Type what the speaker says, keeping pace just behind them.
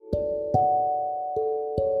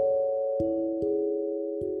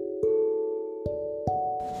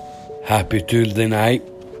Happy Tuesday night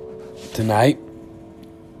tonight.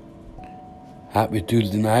 Happy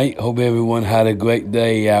Tuesday night. Hope everyone had a great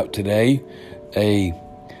day out today. A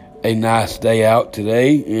nice day out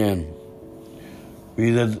today. And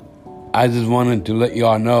I just wanted to let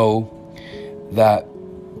y'all know that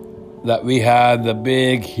we had the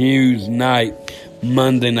big, huge night,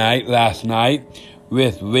 Monday night, last night,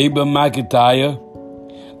 with Reba McEntire,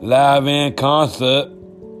 live in concert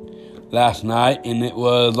last night, and it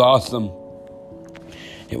was awesome.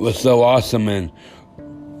 It was so awesome, and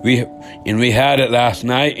we had it last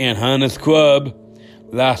night in Hunter's Club.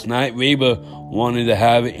 Last night, Reba wanted to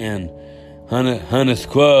have it in Hunter's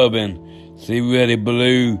Club, and she really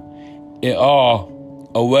blew it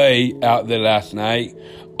all away out there last night,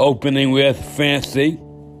 opening with Fancy.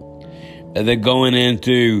 And they're going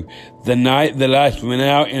into the night the lights went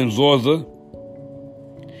out in Georgia,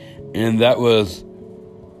 and that was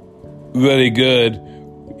really good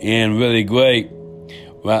and really great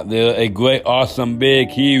right there. A great, awesome, big,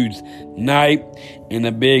 huge night and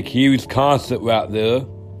a big, huge concert right there.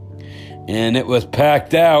 And it was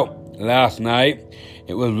packed out last night.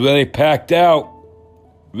 It was really packed out.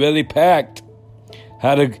 Really packed.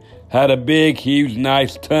 Had a big, huge,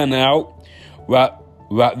 nice turnout right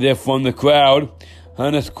there from the crowd.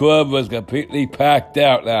 Hunter's Club was completely packed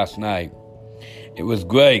out last night. It was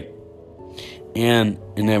great. And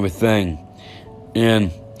everything.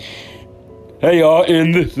 And hey y'all,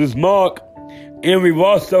 and this is Mark. And we've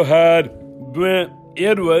also had Brent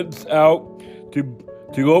Edwards out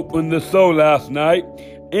to open the show last night,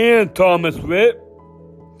 and Thomas Witt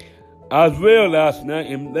as well last night,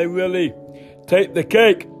 and they really take the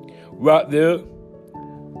cake right there.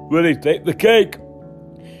 Really take the cake.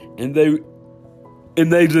 And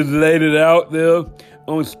they just laid it out there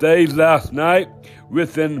on stage last night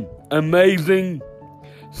with an amazing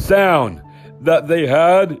sound that they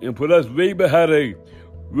had, and plus Reba had a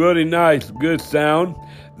really nice, good sound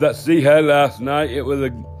that she had last night. It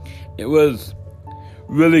was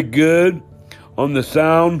really good on the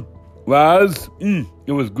sound wise.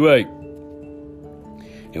 It was great.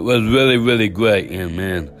 It was really, really great, and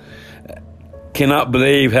man, cannot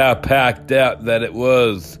believe how packed out that it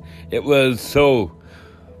was. It was so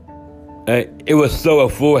a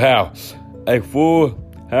full house. A full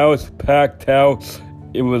house, packed house.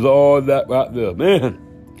 It was all that right there. Man,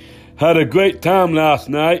 had a great time last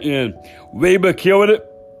night, and Reba killed it.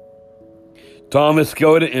 Thomas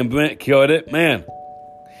killed it, and Brent killed it. Man,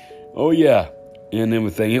 oh yeah, and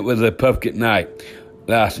everything. It was a perfect night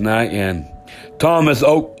last night, and Thomas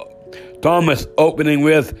opening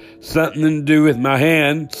with Something to Do with My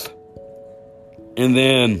Hands, and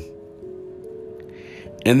then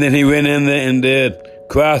he went in there and did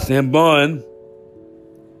Cross and Bun.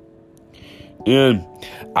 And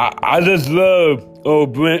I just love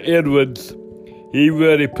Brent Edwards. He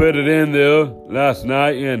really put it in there last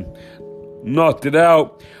night and knocked it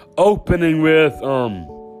out. Opening with trying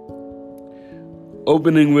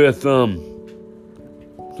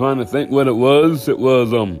to think what it was. It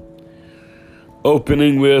was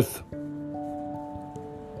opening with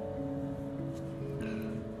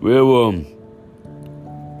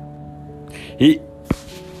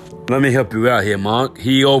let me help you out here, Mark.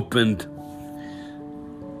 He opened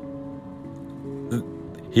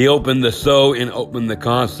the show and opened the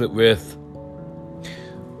concert with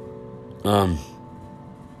now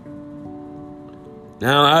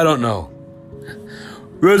I don't know.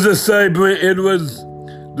 Let's just say Brent Edwards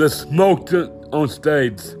just smoked it on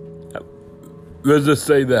stage. Let's just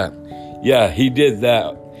say that. Yeah, he did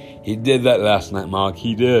that. He did that last night, Mark.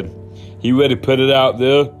 He did. He really put it out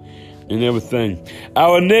there and everything.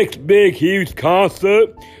 Our next big, huge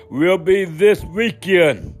concert will be this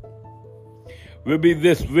weekend.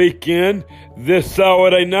 This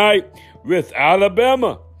Saturday night with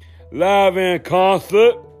Alabama. Live in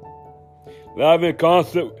concert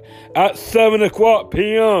at 7 o'clock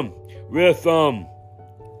p.m. with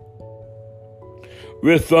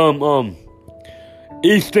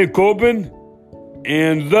Easton Coben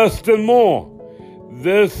and Dustin Moore.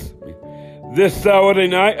 This Saturday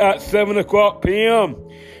night at 7 o'clock p.m.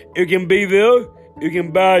 You can be there. You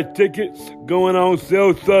can buy tickets going on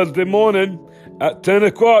sale Thursday morning at 10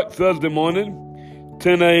 o'clock Thursday morning,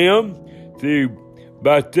 10 a.m. to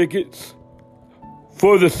buy tickets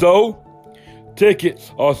for the show.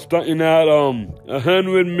 Tickets are starting at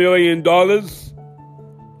 $100 million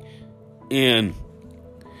and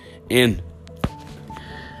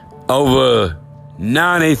over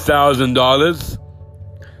 $90,000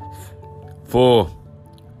 for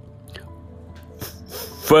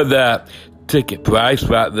that ticket price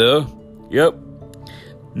right there. Yep.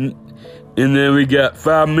 And then we got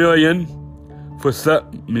 $5 million for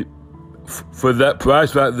that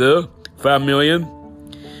price right there, $5 million.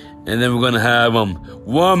 And then we're gonna have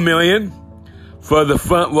 $1 million for the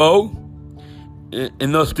front row.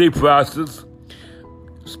 And those three prices,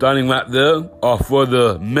 starting right there, are for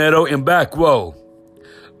the middle and back row,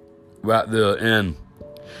 right there. And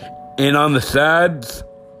on the sides,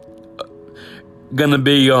 gonna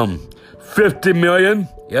be $50 million,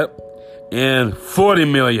 yep, and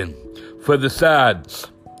 $40 million for the sides,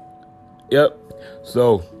 yep.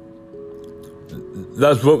 So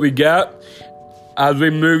that's what we got as we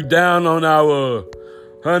move down on our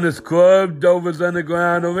Hunters Club Dover's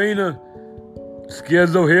Underground Arena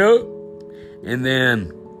schedule here, and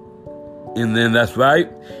then that's right.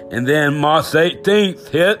 And then March 18th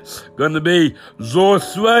hits, gonna be Zor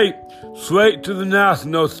straight to the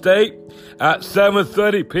National State at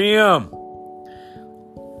 7:30 p.m.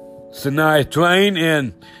 Sinai Train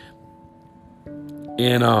and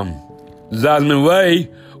Jasmine Ray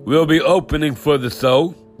will be opening for the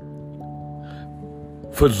show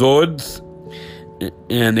for Zords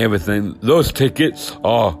and everything. Those tickets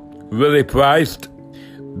are really priced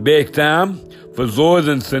big time for Zords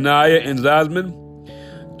and Sinai and Jasmine,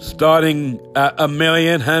 starting at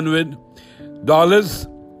 $1,100,000.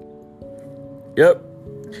 Yep,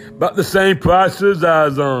 about the same prices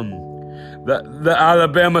as the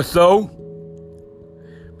Alabama show.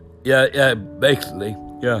 Yeah, basically,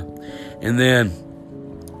 yeah. And then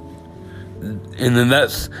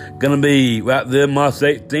that's gonna be right there, March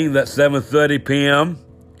 18th at 7:30 p.m.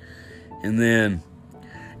 And then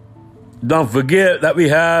don't forget that we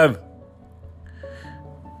have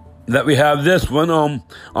this one on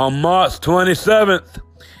March 27th.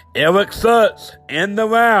 Eric Sutz and the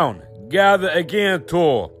Round Gather Again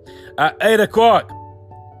tour at 8 o'clock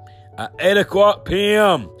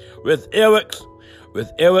p.m. with Eric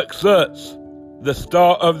Sutz, the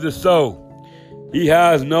star of the show. He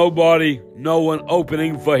has no one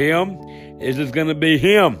opening for him. It's just gonna be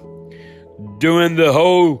him doing the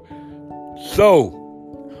whole show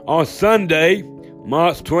on Sunday,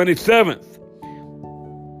 March 27th.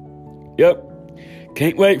 Yep,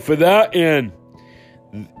 can't wait for that. And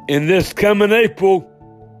in this coming April,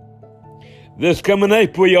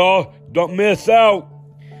 y'all, don't miss out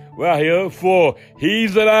right here for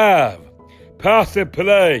He's Alive, Pass and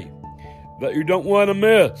Play, that you don't want to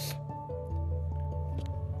miss.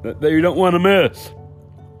 That you don't want to miss.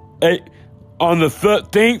 On the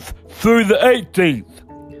 13th through the 18th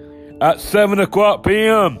at 7 o'clock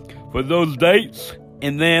p.m. for those dates.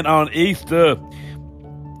 And then on Easter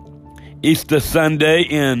Sunday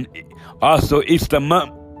and also Easter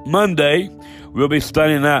Monday, we'll be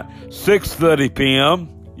starting at 6:30 p.m.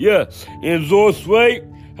 Yes, and Zor Sway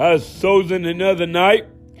has chosen another night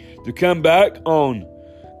to come back on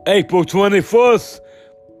April 21st.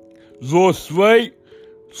 Zor Sway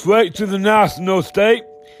straight to the National State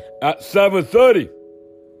at 7:30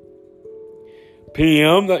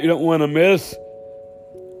 p.m. that you don't want to miss.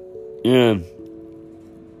 And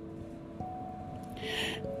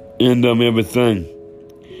everything.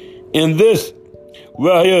 And this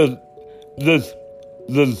right here, this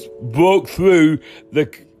broke through the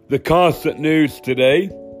constant news today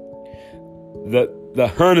that the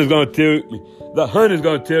Hunt is going to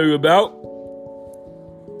tell you about.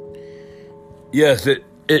 Yes, it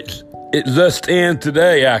just in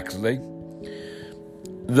today actually.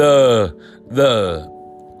 The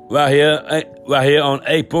right here on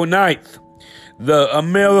April 9th, the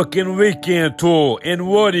American Weekend Tour in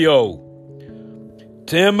Rodeo.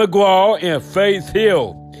 Tim McGraw and Faith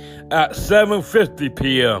Hill at 7:50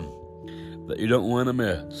 p.m. that you don't want to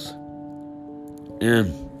miss.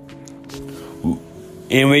 And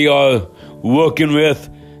we are working with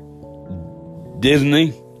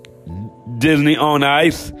Disney on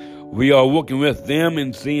Ice. We are working with them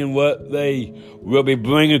and seeing what they will be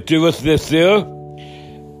bringing to us this year.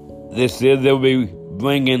 This year they'll be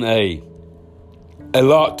bringing a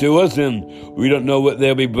lot to us, and we don't know what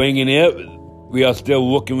they'll be bringing it. We are still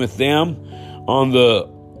working with them on the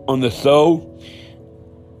show.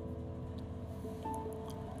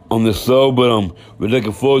 But we're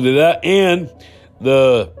looking forward to that. And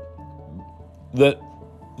the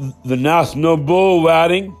National Bull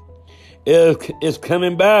Riding is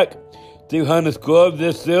coming back to Hunters Club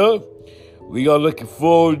this year. We are looking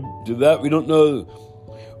forward to that. We don't know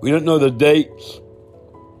the dates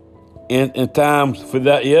and times for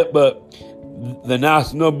that yet, but the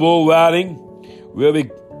National Bull Riding will be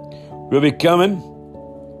coming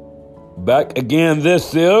back again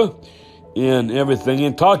this year and everything.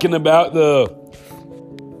 And talking about the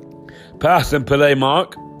Pass and Play,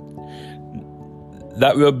 Mark,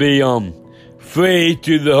 that will be free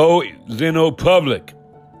to the whole general public.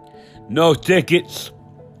 No tickets.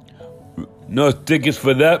 No tickets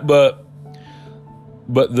for that, but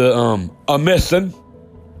the a missing.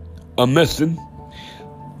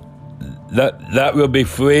 That will be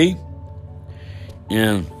free.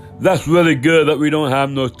 And that's really good that we don't have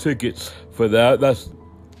no tickets for that. That's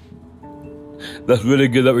really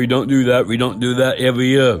good that we don't do that. We don't do that every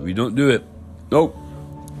year. We don't do it. Nope.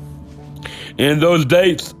 And those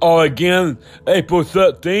dates are again April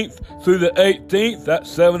 13th through the 18th at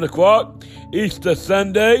 7 o'clock. Easter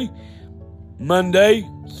Sunday, Monday,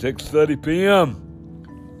 6:30 p.m.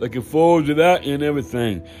 Looking forward to that and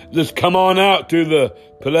everything. Just come on out to the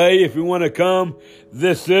play if you want to come.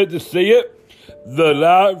 This is to see it. The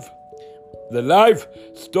life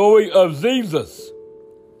story of Jesus.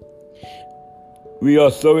 We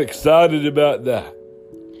are so excited about that.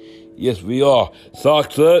 Yes, we are.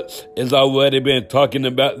 Sock Search has already been talking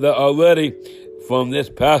about that already from this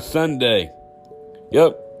past Sunday.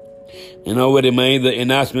 Yep. And already made the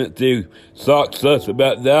announcement to Sock Search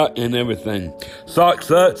about that and everything. Sock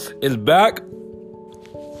Search is back.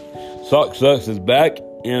 Sock Search is back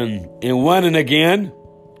and running again.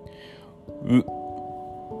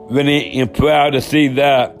 Really am proud to see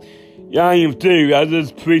that. Yeah, I am too. I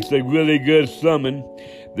just preached a really good sermon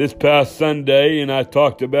this past Sunday, and I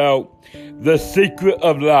talked about the secret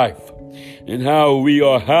of life and how we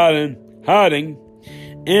are hiding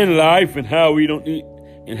in life, and how we don't need,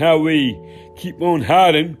 and how we keep on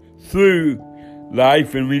hiding through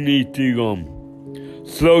life, and we need to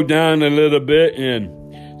slow down a little bit and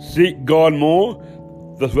seek God more.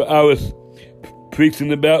 That's what I was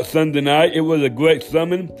preaching about Sunday night. It was a great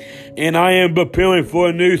sermon, and I am preparing for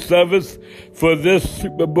a new service for this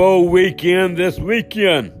Super Bowl weekend. This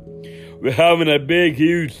weekend, we're having a big,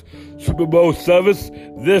 huge Super Bowl service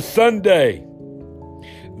this Sunday.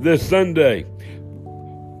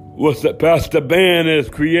 What's that? Pastor Ben is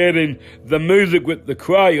creating the music with the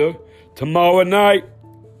choir tomorrow night.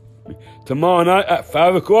 Tomorrow night at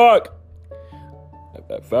 5 o'clock.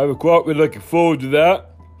 At 5 o'clock, we're looking forward to that.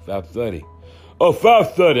 5:30. Oh,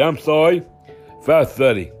 5:30, I'm sorry.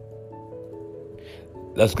 5:30.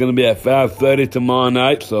 That's going to be at 5:30 tomorrow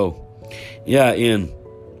night. So, yeah, and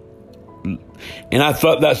I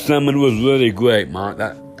thought that sermon was really great, Mark.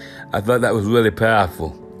 I thought that was really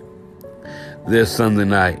powerful this Sunday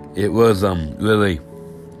night. It was really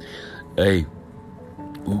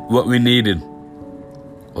what we needed.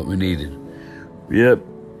 What we needed. Yep.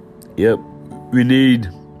 We need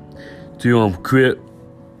to quit.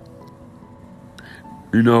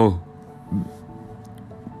 And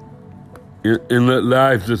let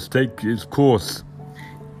life just take its course.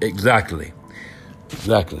 Exactly.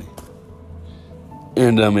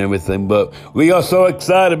 And everything. But we are so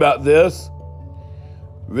excited about this.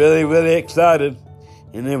 Really, really excited.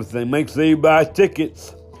 And everything. Make sure you buy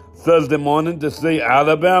tickets Thursday morning to see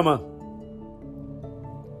Alabama.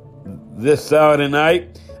 This Saturday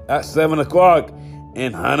night at 7 o'clock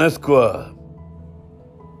in Hunter's Club.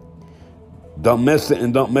 Don't miss it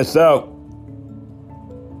and don't miss out.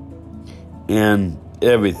 And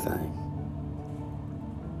everything.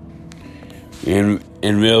 And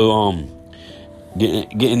we'll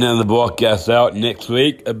getting another broadcast out next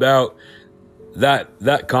week about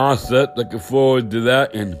that concert. Looking forward to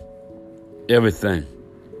that and everything.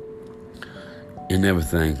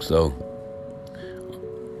 So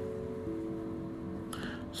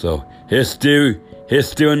here's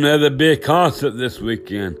still another big concert this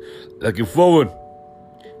weekend. Looking forward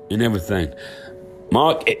and everything.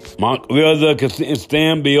 Mark, will the concession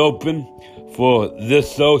stand be open for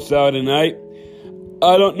this show Saturday night?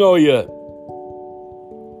 I don't know yet,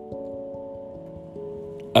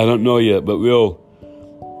 but we'll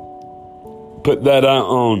put that out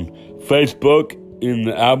on Facebook in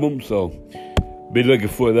the album, so be looking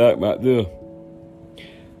for that right there.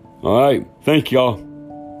 All right, thank y'all.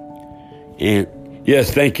 And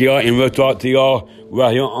yes, thank y'all, and we'll talk to y'all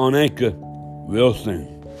right here on Anchor real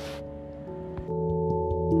soon.